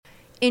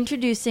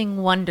Introducing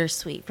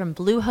Wondersuite from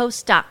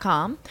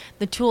Bluehost.com,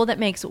 the tool that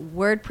makes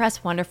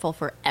WordPress wonderful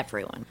for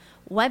everyone.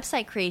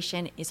 Website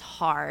creation is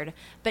hard,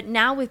 but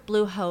now with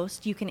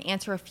Bluehost, you can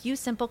answer a few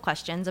simple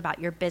questions about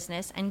your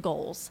business and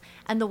goals,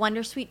 and the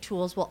Wondersuite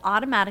tools will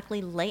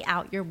automatically lay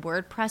out your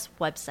WordPress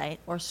website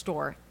or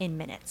store in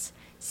minutes.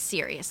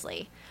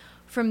 Seriously.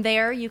 From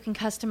there, you can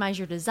customize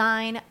your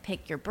design,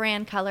 pick your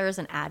brand colors,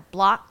 and add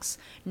blocks.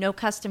 No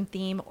custom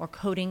theme or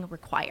coding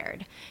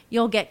required.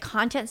 You'll get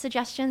content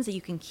suggestions that you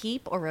can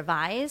keep or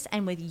revise,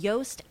 and with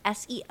Yoast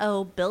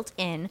SEO built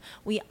in,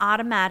 we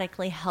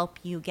automatically help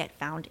you get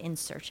found in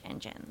search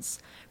engines.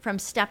 From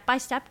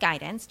step-by-step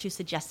guidance to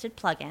suggested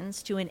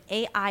plugins to an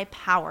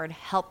AI-powered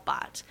help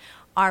bot,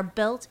 our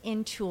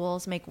built-in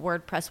tools make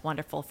WordPress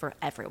wonderful for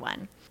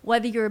everyone.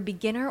 Whether you're a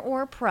beginner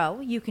or a pro,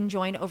 you can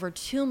join over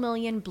 2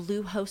 million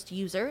Bluehost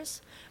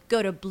users.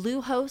 Go to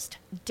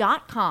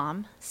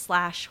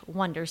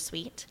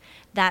bluehost.com/wondersuite.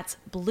 That's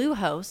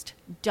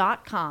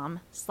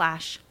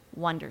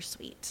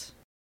bluehost.com/wondersuite.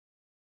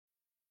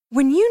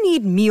 When you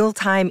need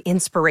mealtime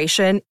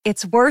inspiration,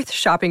 it's worth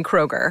shopping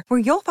Kroger, where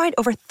you'll find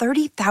over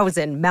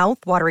 30,000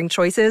 mouth-watering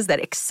choices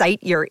that excite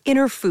your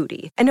inner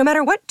foodie. And no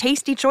matter what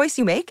tasty choice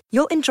you make,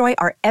 you'll enjoy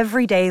our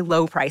everyday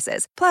low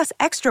prices, plus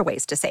extra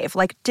ways to save,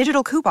 like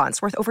digital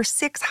coupons worth over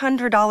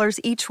 $600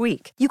 each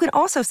week. You can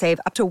also save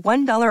up to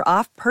 $1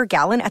 off per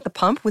gallon at the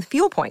pump with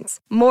fuel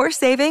points. More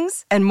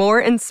savings and more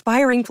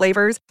inspiring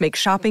flavors make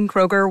shopping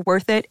Kroger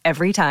worth it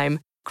every time.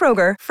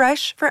 Kroger,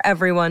 fresh for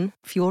everyone.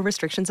 Fuel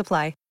restrictions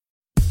apply.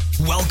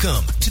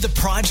 Welcome to the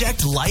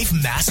Project Life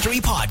Mastery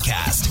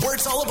Podcast, where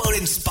it's all about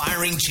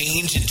inspiring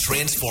change and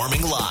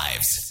transforming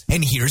lives.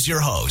 And here's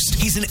your host.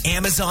 He's an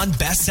Amazon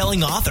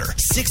best-selling author,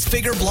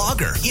 six-figure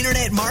blogger,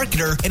 internet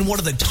marketer, and one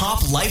of the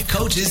top life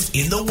coaches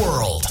in the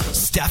world,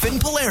 Stefan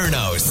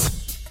Palernos.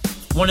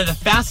 One of the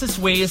fastest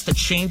ways to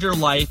change your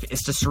life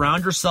is to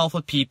surround yourself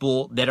with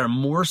people that are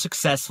more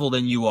successful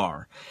than you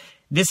are.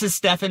 This is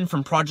Stefan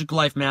from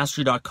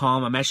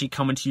ProjectLifeMastery.com. I'm actually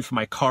coming to you from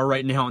my car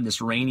right now on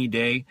this rainy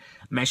day.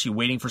 I'm actually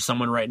waiting for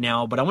someone right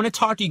now, but I want to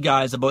talk to you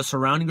guys about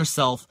surrounding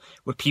yourself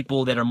with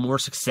people that are more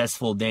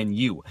successful than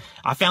you.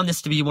 I found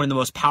this to be one of the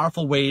most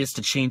powerful ways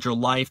to change your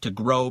life, to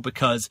grow,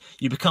 because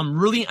you become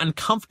really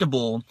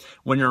uncomfortable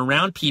when you're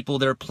around people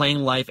that are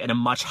playing life at a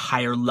much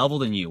higher level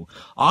than you.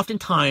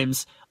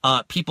 Oftentimes,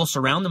 people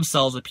surround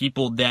themselves with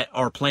people that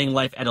are playing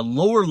life at a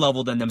lower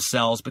level than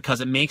themselves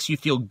because it makes you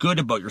feel good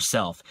about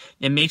yourself.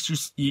 It makes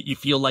you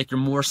feel like you're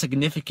more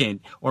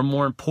significant or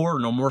more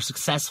important or more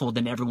successful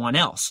than everyone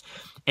else.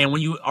 And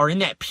when you are in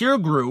that peer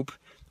group,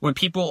 when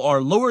people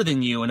are lower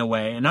than you in a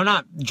way, and I'm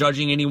not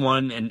judging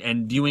anyone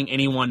and viewing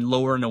anyone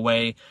lower in a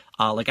way,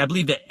 like I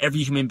believe that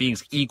every human being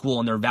is equal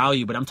in their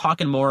value, but I'm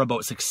talking more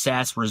about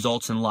success,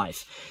 results in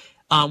life.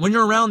 When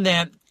you're around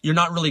that, you're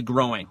not really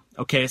growing.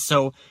 Okay,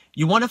 so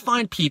you want to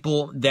find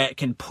people that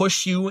can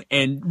push you,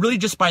 and really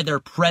just by their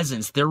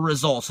presence, their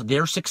results,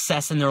 their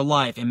success in their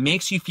life, it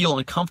makes you feel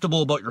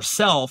uncomfortable about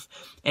yourself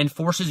and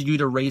forces you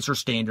to raise your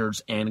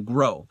standards and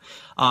grow.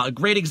 A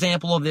great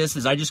example of this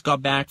is I just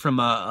got back from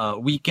a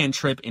weekend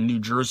trip in New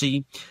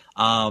Jersey.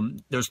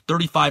 There's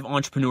 35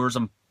 entrepreneurs.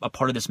 I'm a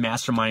part of this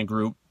mastermind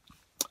group.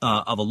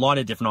 Of a lot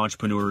of different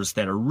entrepreneurs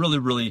that are really,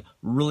 really,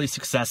 really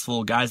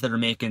successful, guys that are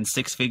making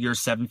 6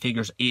 figures, 7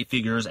 figures, 8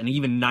 figures, and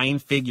even 9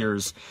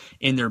 figures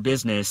in their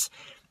business.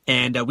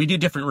 And we do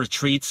different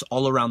retreats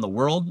all around the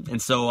world. And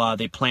so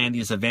they plan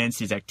these events,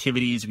 these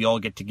activities. We all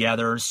get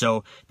together.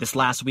 So this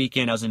last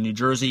weekend, I was in New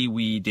Jersey.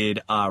 We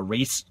did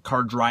race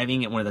car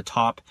driving at one of the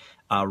top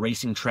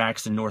racing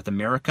tracks in North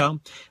America.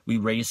 We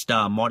raced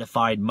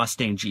modified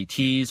Mustang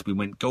GTs. We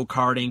went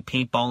go-karting,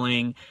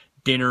 paintballing,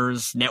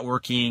 dinners,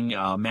 networking,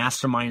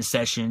 mastermind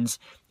sessions.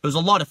 It was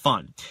a lot of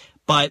fun.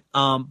 But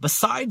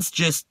besides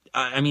just,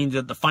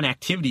 the fun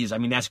activities,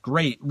 that's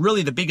great.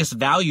 Really, the biggest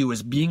value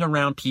is being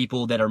around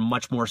people that are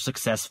much more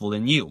successful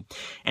than you.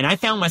 And I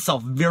found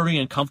myself very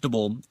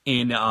uncomfortable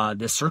in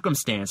this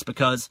circumstance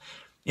because,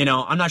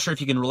 I'm not sure if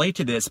you can relate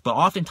to this, but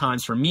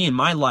oftentimes for me in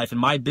my life, in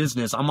my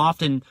business, I'm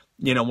often,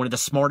 one of the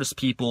smartest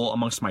people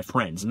amongst my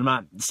friends. And I'm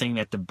not saying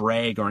that to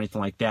brag or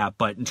anything like that,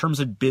 but in terms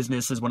of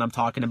business is what I'm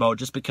talking about,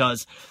 just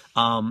because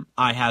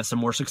I have some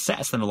more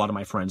success than a lot of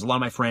my friends. A lot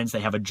of my friends, they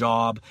have a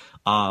job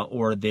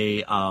or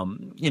they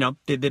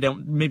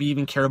don't maybe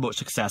even care about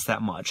success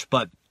that much.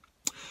 But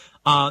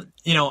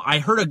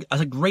I heard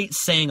a great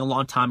saying a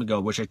long time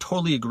ago, which I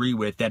totally agree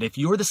with, that if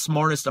you're the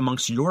smartest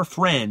amongst your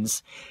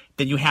friends,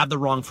 then you have the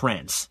wrong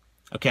friends.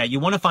 Okay, you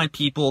want to find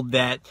people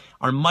that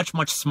are much,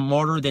 much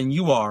smarter than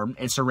you are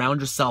and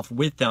surround yourself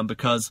with them,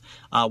 because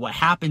what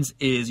happens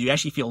is you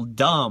actually feel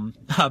dumb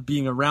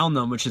being around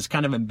them, which is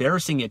kind of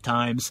embarrassing at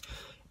times.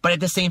 But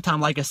at the same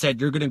time, like I said,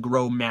 you're going to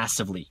grow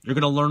massively. You're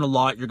going to learn a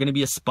lot. You're going to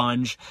be a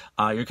sponge.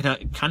 You're going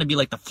to kind of be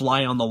like the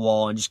fly on the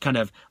wall and just kind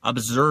of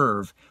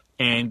observe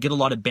and get a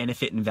lot of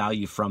benefit and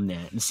value from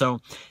that. And so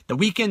the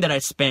weekend that I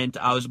spent,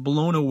 I was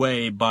blown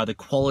away by the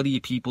quality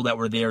of people that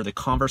were there, the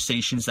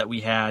conversations that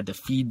we had, the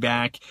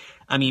feedback.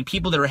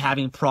 People that are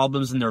having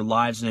problems in their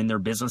lives and in their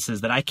businesses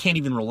that I can't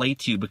even relate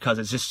to because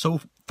it's just so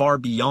far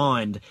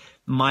beyond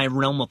my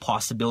realm of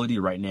possibility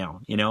right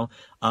now.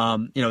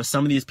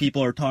 Some of these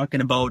people are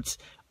talking about,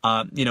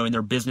 in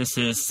their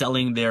businesses,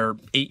 selling their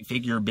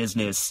 8-figure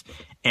business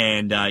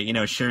and,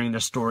 sharing their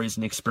stories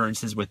and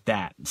experiences with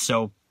that.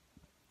 So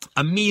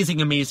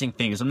amazing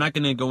things. I'm not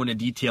going to go into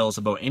details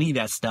about any of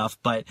that stuff,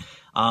 but,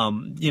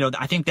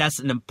 I think that's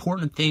an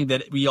important thing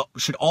that we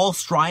should all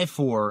strive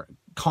for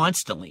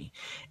constantly.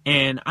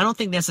 And I don't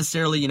think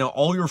necessarily,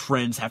 all your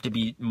friends have to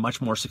be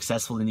much more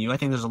successful than you. I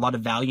think there's a lot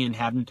of value in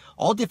having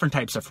all different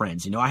types of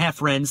friends. I have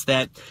friends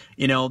that,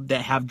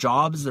 that have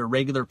jobs, they're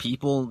regular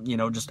people,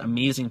 just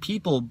amazing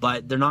people,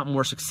 but they're not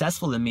more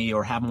successful than me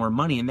or have more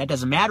money. And that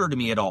doesn't matter to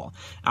me at all.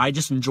 I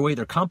just enjoy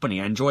their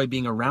company. I enjoy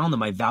being around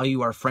them. I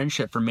value our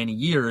friendship for many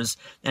years.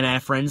 And I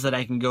have friends that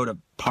I can go to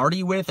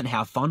party with and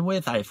have fun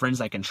with. I have friends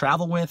I can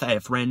travel with. I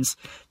have friends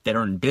that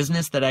are in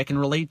business that I can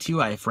relate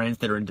to. I have friends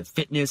that are into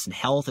fitness and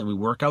health, and we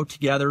work out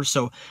together.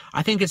 So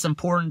I think it's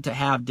important to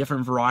have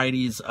different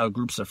varieties of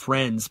groups of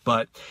friends.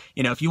 But,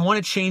 if you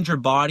want to change your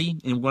body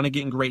and want to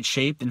get in great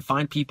shape, then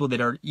find people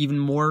that are even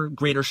more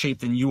greater shape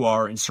than you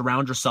are and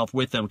surround yourself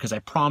with them, because I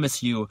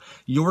promise you,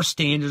 your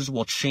standards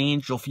will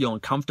change. You'll feel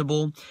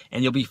uncomfortable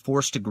and you'll be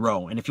forced to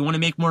grow. And if you want to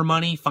make more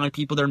money, find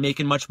people that are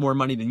making much more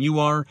money than you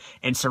are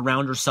and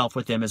surround yourself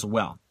with them as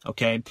well.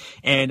 Okay.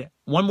 And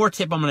one more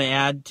tip I'm going to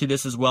add to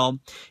this as well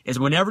is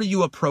whenever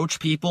you approach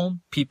people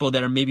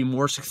that are maybe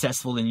more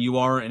successful than you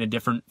are in a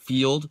different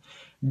field,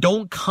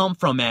 don't come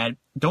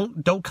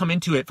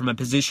into it from a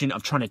position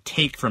of trying to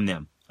take from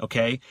them.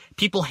 Okay.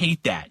 People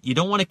hate that. You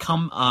don't want to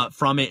come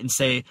from it and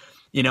say,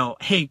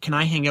 hey, can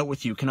I hang out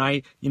with you? Can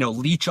I,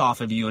 leech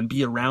off of you and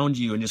be around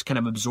you and just kind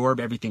of absorb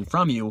everything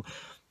from you?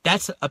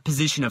 That's a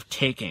position of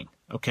taking.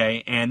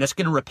 Okay. And that's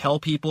going to repel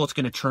people. It's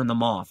going to turn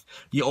them off.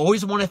 You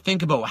always want to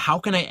think about, how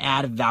can I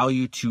add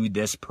value to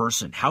this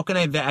person? How can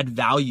I add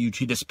value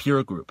to this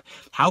peer group?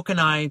 How can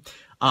I,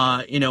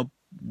 how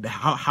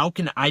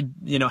can I,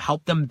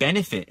 help them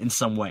benefit in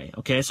some way?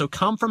 Okay. So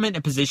come from it in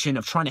a position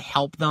of trying to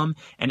help them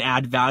and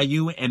add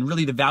value. And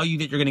really the value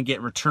that you're going to get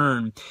in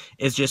return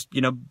is just,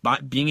 by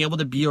being able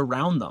to be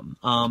around them.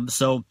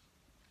 So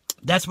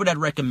that's what I'd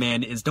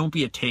recommend, is don't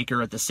be a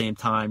taker at the same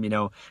time,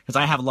 because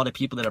I have a lot of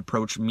people that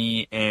approach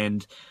me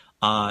and,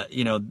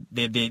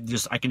 they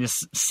just, I can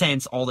just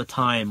sense all the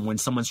time when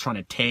someone's trying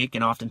to take,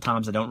 and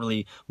oftentimes I don't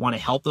really want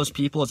to help those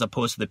people, as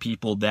opposed to the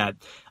people that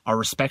are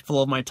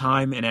respectful of my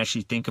time and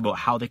actually think about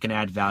how they can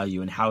add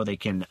value and how they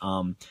can,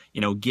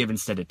 give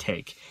instead of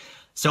take.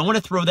 So I want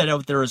to throw that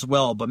out there as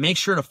well, but make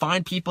sure to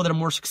find people that are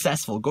more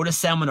successful. Go to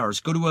seminars,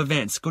 go to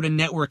events, go to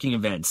networking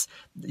events,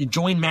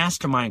 join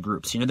mastermind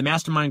groups. The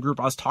mastermind group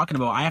I was talking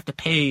about, I have to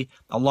pay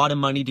a lot of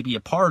money to be a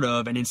part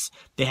of, and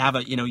they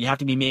have you have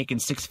to be making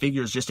 6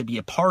 figures just to be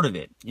a part of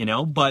it,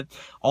 but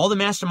all the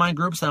mastermind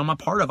groups that I'm a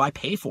part of, I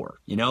pay for,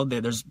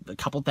 there's a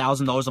couple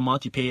 $1,000s a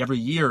month you pay every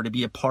year to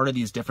be a part of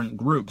these different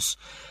groups.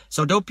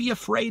 So don't be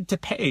afraid to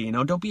pay,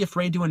 don't be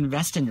afraid to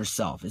invest in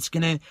yourself. It's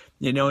going to,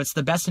 it's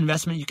the best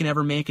investment you can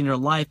ever make in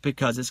your life,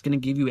 because it's going to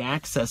give you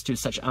access to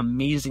such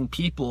amazing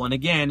people. And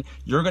again,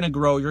 you're going to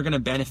grow, you're going to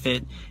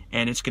benefit,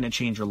 and it's going to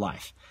change your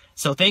life.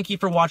 So thank you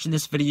for watching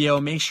this video.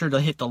 Make sure to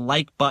hit the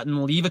like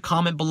button, leave a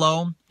comment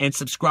below, and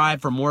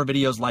subscribe for more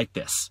videos like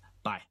this.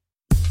 Bye.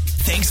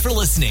 Thanks for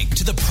listening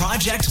to the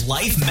Project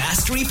Life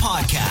Mastery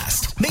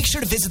Podcast. Make sure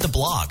to visit the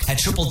blog at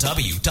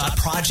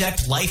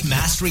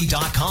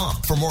www.projectlifemastery.com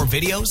for more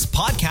videos,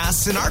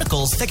 podcasts, and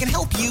articles that can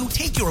help you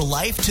take your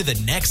life to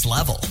the next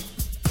level.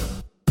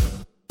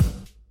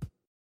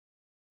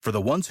 For the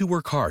ones who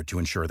work hard to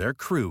ensure their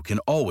crew can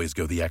always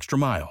go the extra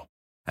mile,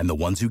 and the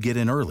ones who get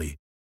in early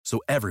so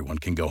everyone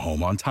can go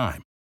home on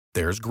time,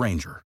 there's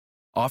Grainger,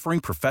 offering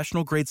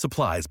professional-grade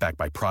supplies backed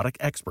by product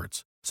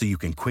experts so you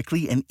can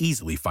quickly and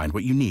easily find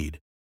what you need.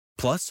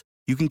 Plus,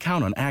 you can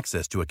count on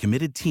access to a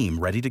committed team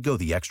ready to go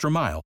the extra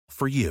mile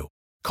for you.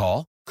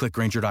 Call, click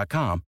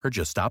Grainger.com, or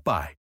just stop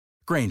by.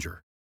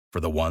 Grainger, for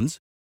the ones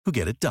who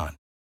get it done.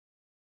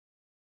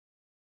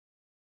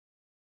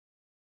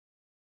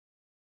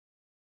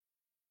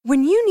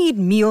 When you need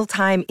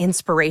mealtime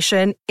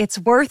inspiration, it's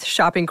worth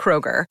shopping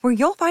Kroger, where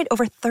you'll find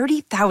over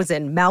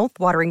 30,000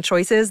 mouth-watering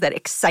choices that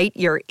excite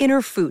your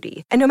inner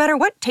foodie. And no matter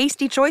what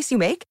tasty choice you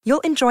make,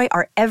 you'll enjoy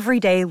our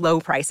everyday low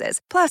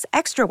prices, plus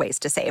extra ways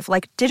to save,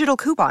 like digital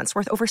coupons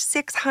worth over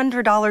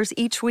 $600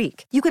 each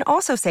week. You can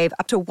also save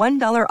up to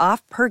 $1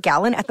 off per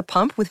gallon at the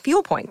pump with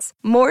fuel points.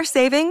 More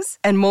savings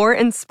and more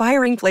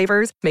inspiring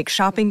flavors make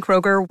shopping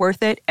Kroger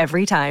worth it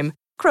every time.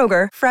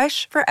 Kroger,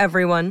 fresh for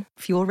everyone.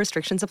 Fuel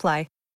restrictions apply.